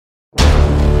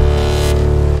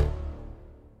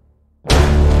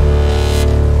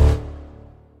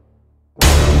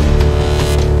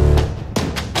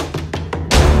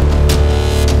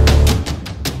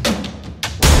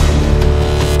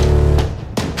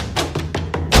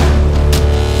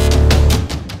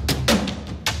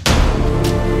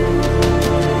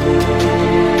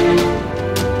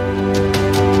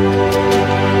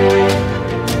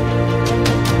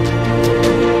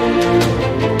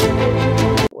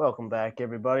Welcome back,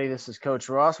 everybody. This is Coach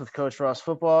Ross with Coach Ross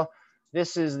Football.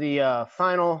 This is the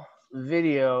final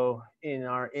video in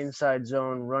our Inside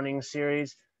Zone running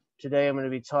series. Today, I'm going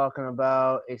to be talking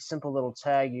about a simple little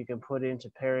tag you can put in to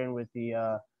pair in with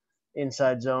the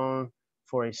Inside Zone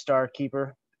for a star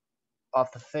keeper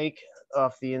off the fake,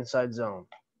 off the Inside Zone.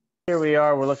 Here we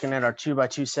are. We're looking at our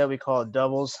 2x2 set. We call it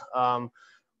doubles. We're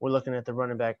looking at the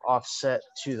running back offset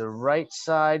to the right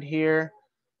side here.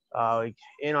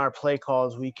 In our play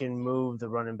calls, we can move the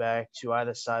running back to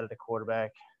either side of the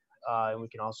quarterback, and we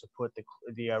can also put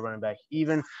the running back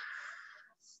even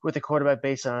with the quarterback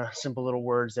based on simple little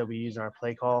words that we use in our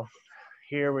play call.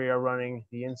 Here we are running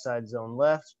the inside zone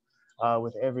left.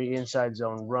 With every inside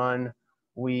zone run,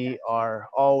 we are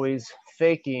always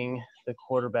faking the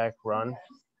quarterback run.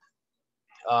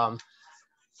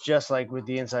 Just like with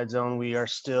the inside zone, we are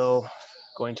still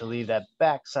going to leave that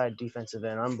backside defensive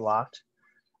end unblocked.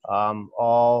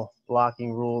 All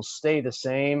blocking rules stay the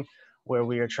same, where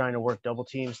we are trying to work double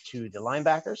teams to the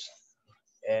linebackers.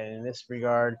 And in this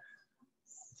regard,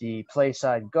 the play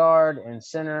side guard and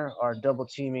center are double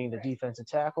teaming the defensive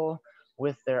tackle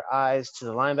with their eyes to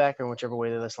the linebacker, and whichever way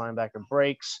this linebacker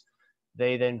breaks,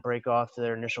 they then break off to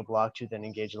their initial block to then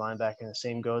engage the linebacker. And the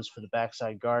same goes for the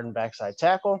backside guard and backside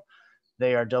tackle.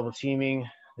 They are double teaming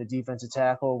the defensive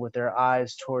tackle with their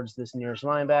eyes towards this nearest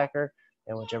linebacker,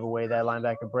 and whichever way that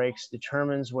linebacker breaks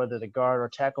determines whether the guard or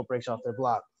tackle breaks off their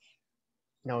block.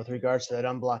 Now, with regards to that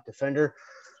unblocked defender,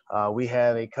 we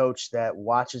have a coach that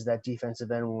watches that defensive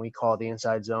end when we call the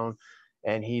inside zone,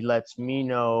 and he lets me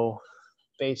know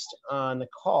based on the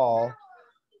call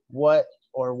what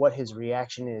his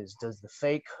reaction is. Does the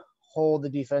fake hold the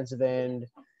defensive end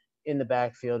in the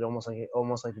backfield, almost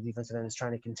like the defensive end is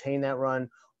trying to contain that run,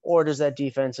 or does that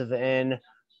defensive end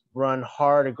run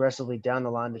hard aggressively down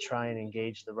the line to try and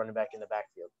engage the running back in the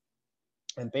backfield?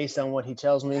 And based on what he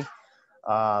tells me,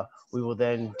 we will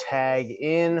then tag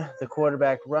in the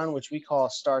quarterback run, which we call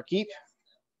star keep.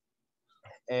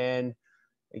 And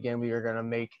again, we are going to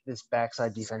make this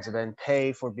backside defensive end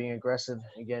pay for being aggressive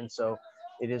again. So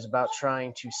it is about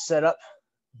trying to set up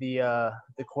the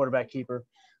quarterback keeper.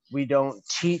 We don't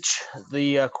teach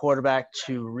the quarterback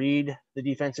to read the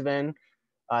defensive end.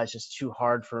 It's just too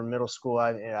hard for middle school.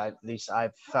 At least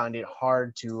I've found it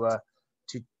hard to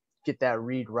get that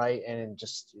read right, and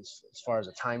just as far as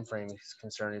a time frame is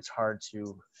concerned, it's hard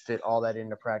to fit all that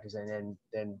into practice and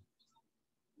then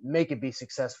make it be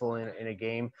successful in a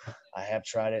game. I have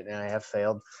tried it and I have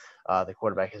failed. The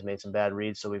quarterback has made some bad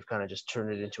reads, so we've kind of just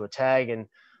turned it into a tag, and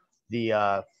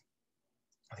the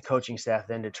coaching staff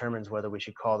then determines whether we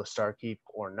should call the star keep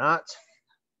or not.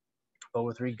 But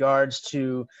with regards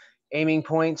to aiming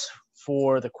points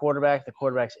for the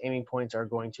quarterback's aiming points are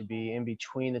going to be in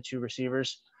between the two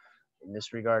receivers. In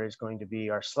this regard, it's going to be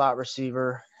our slot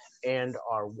receiver and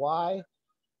our Y.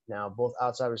 Now, both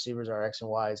outside receivers, our X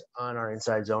and Ys on our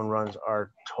inside zone runs,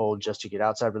 are told just to get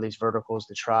outside release verticals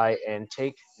to try and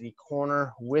take the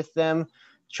corner with them,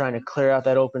 trying to clear out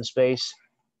that open space.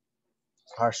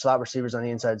 Our slot receivers on the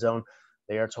inside zone,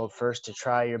 they are told first to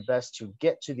try your best to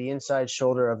get to the inside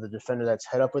shoulder of the defender that's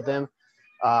head up with them.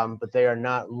 But they are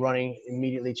not running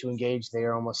immediately to engage. They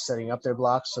are almost setting up their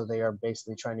blocks. So they are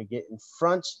basically trying to get in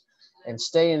front and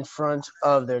stay in front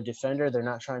of their defender. They're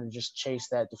not trying to just chase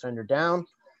that defender down.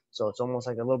 So it's almost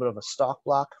like a little bit of a stalk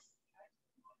block.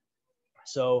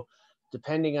 So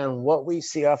depending on what we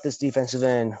see off this defensive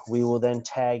end, we will then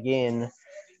tag in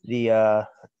the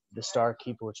star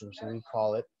keeper, which is what we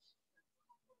call it.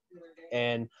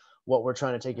 And what we're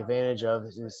trying to take advantage of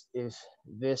is if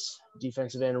this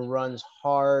defensive end runs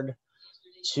hard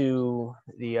to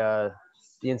the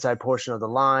inside portion of the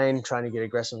line, trying to get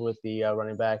aggressive with the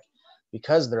running back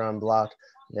because they're unblocked,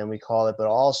 then we call it. But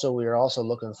also, we are also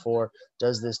looking for,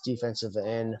 does this defensive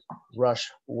end rush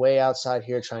way outside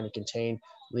here, trying to contain,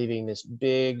 leaving this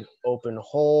big open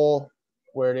hole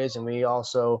where it is, and we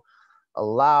also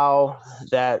allow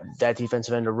that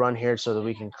defensive end to run here so that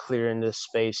we can clear in this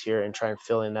space here and try and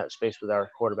fill in that space with our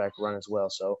quarterback run as well.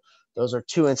 So those are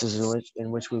two instances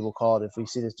in which we will call it if we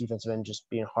see this defensive end just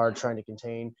being hard trying to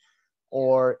contain,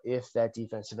 or if that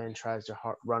defensive end tries to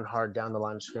run hard down the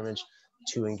line of scrimmage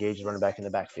to engage the running back in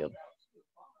the backfield.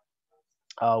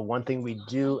 One thing we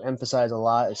do emphasize a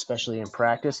lot, especially in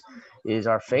practice, is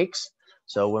our fakes.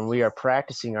 So when we are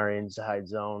practicing our inside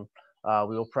zone,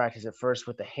 we will practice it first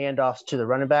with the handoffs to the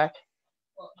running back.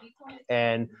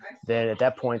 And then at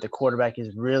that point, the quarterback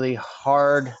is really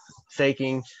hard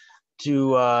faking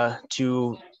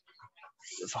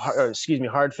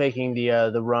hard faking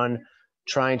the run,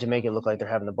 trying to make it look like they're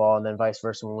having the ball, and then vice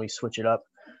versa. When we switch it up,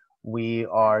 we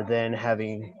are then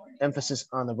having emphasis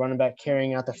on the running back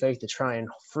carrying out the fake to try and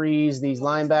freeze these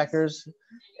linebackers,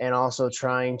 and also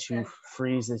trying to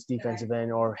freeze this defensive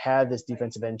end or have this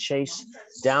defensive end chase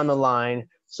down the line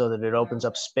so that it opens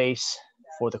up space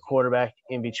for the quarterback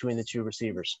in between the two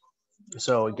receivers.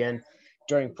 So again,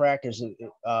 during practice,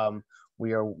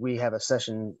 we have a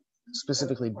session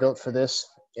specifically built for this,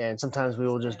 and sometimes we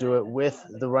will just do it with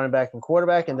the running back and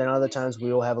quarterback, and then other times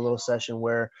we will have a little session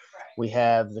where we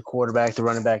have the quarterback, the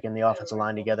running back, and the offensive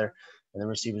line together, and the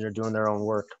receivers are doing their own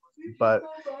work. But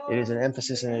it is an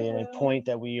emphasis and a point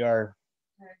that we are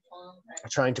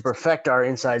trying to perfect our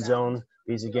inside zone,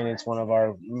 because again, it's one of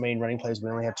our main running plays. We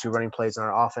only have 2 running plays in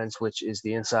our offense, which is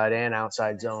the inside and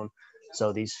outside zone.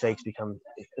 So these fakes become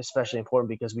especially important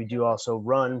because we do also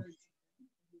run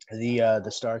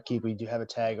the star keep. We do have a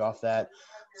tag off that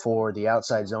for the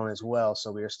outside zone as well.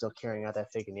 So we are still carrying out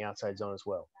that fake in the outside zone as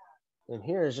well. And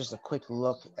here is just a quick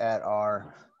look at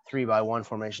our 3-by-1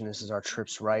 formation. This is our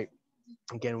trips right.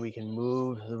 Again, we can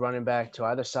move the running back to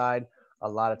either side. A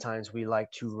lot of times we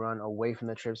like to run away from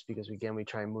the trips because, again, we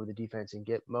try and move the defense and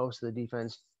get most of the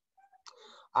defense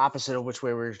opposite of which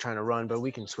way we're trying to run, but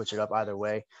we can switch it up either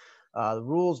way. The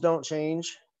rules don't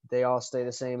change. They all stay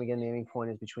the same. Again, the aiming point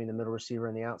is between the middle receiver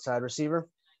and the outside receiver.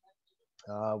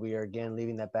 We are, again,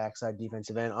 leaving that backside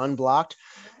defensive end unblocked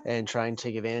and trying to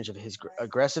take advantage of his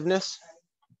aggressiveness.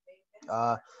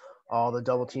 All the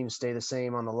double teams stay the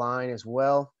same on the line as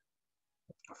well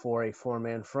for a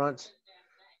 4-man front.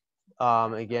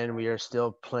 Again, we are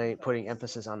still putting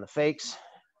emphasis on the fakes,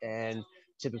 and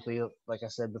typically, like I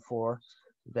said before,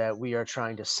 that we are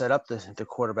trying to set up the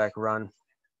quarterback run.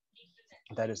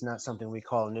 That is not something we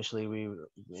call initially.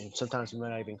 Sometimes we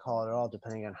might not even call it at all,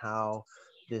 depending on how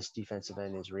this defensive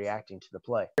end is reacting to the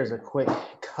play. Here's a quick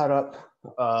cut up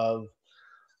of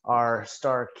our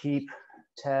star keep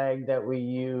tag that we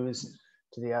use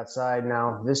to the outside.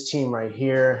 Now, this team right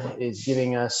here is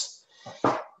giving us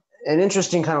an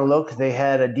interesting kind of look. They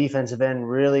had a defensive end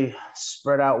really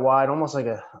spread out wide, almost like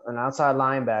an outside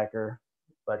linebacker,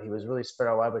 but he was really spread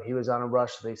out wide, but he was on a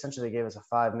rush. So they essentially gave us a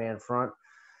 5-man front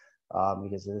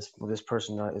because this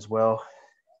person as well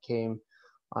came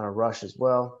on a rush as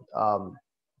well.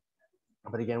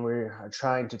 But again, we're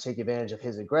trying to take advantage of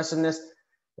his aggressiveness,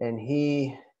 and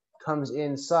he comes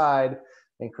inside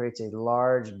and creates a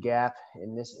large gap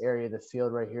in this area of the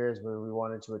field right here is where we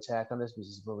wanted to attack on this, because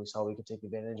this is where we saw we could take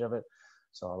advantage of it.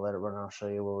 So I'll let it run and I'll show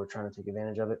you where we're trying to take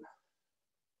advantage of it.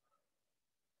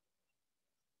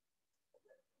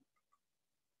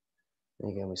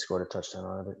 And again, we scored a touchdown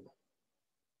out of it.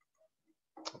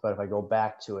 But if I go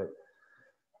back to it,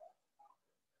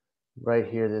 right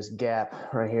here, this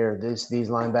gap right here, these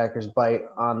linebackers bite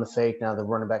on the fake. Now the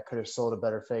running back could have sold a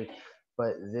better fake,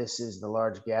 but this is the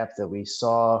large gap that we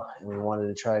saw and we wanted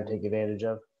to try and take advantage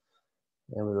of.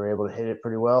 And we were able to hit it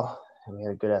pretty well. And we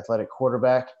had a good athletic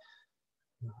quarterback,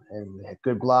 and we had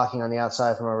good blocking on the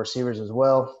outside from our receivers as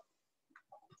well.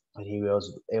 And he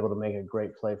was able to make a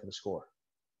great play for the score.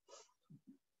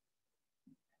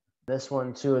 This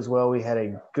one too as well, we had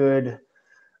a good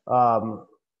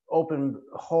open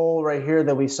hole right here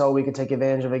that we saw we could take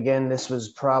advantage of. Again, this was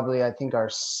probably, I think, our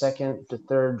 2nd to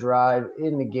 3rd drive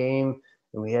in the game,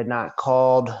 and we had not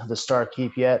called the star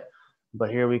keep yet, but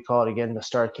here we call it again, the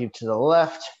star keep to the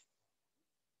left.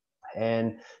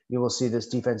 And you will see this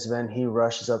defensive end, he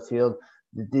rushes upfield.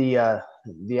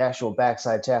 The actual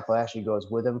backside tackle actually goes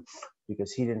with him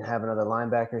because he didn't have another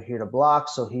linebacker here to block,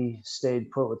 so he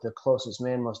stayed put with the closest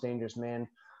man, most dangerous man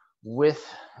with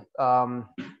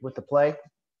the play.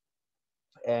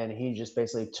 And he just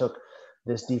basically took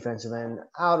this defensive end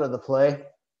out of the play,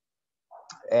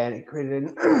 and it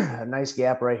created a nice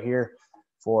gap right here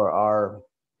for our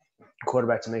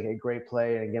quarterback to make a great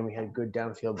play. And again, we had good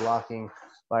downfield blocking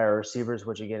by our receivers,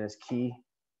 which again is key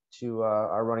to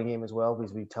our running game as well,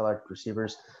 because we tell our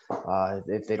receivers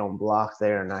if they don't block,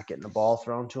 they are not getting the ball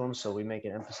thrown to them. So we make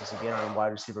an emphasis again on wide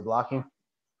receiver blocking.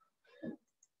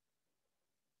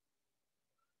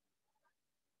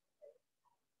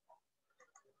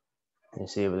 You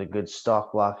see it was a good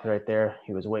stalk block right there.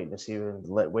 He was waiting to see,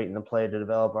 waiting the play to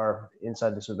develop our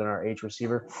inside. This would have been our H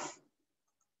receiver.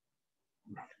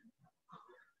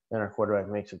 Then our quarterback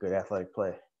makes a good athletic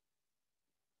play.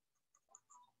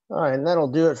 All right, and that'll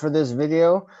do it for this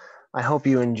video. I hope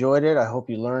you enjoyed it. I hope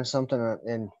you learned something,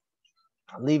 and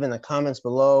leave in the comments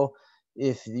below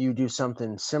if you do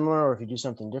something similar, or if you do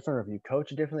something different, or if you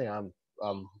coach it differently. I'm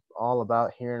all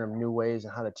about hearing of new ways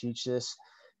on how to teach this,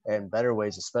 and better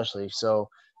ways especially. So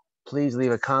please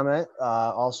leave a comment.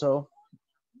 Also,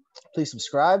 please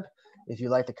subscribe if you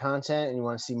like the content and you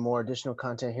want to see more additional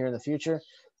content here in the future.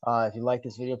 If you like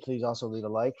this video, please also leave a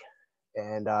like.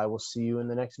 and I will see you in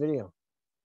the next video.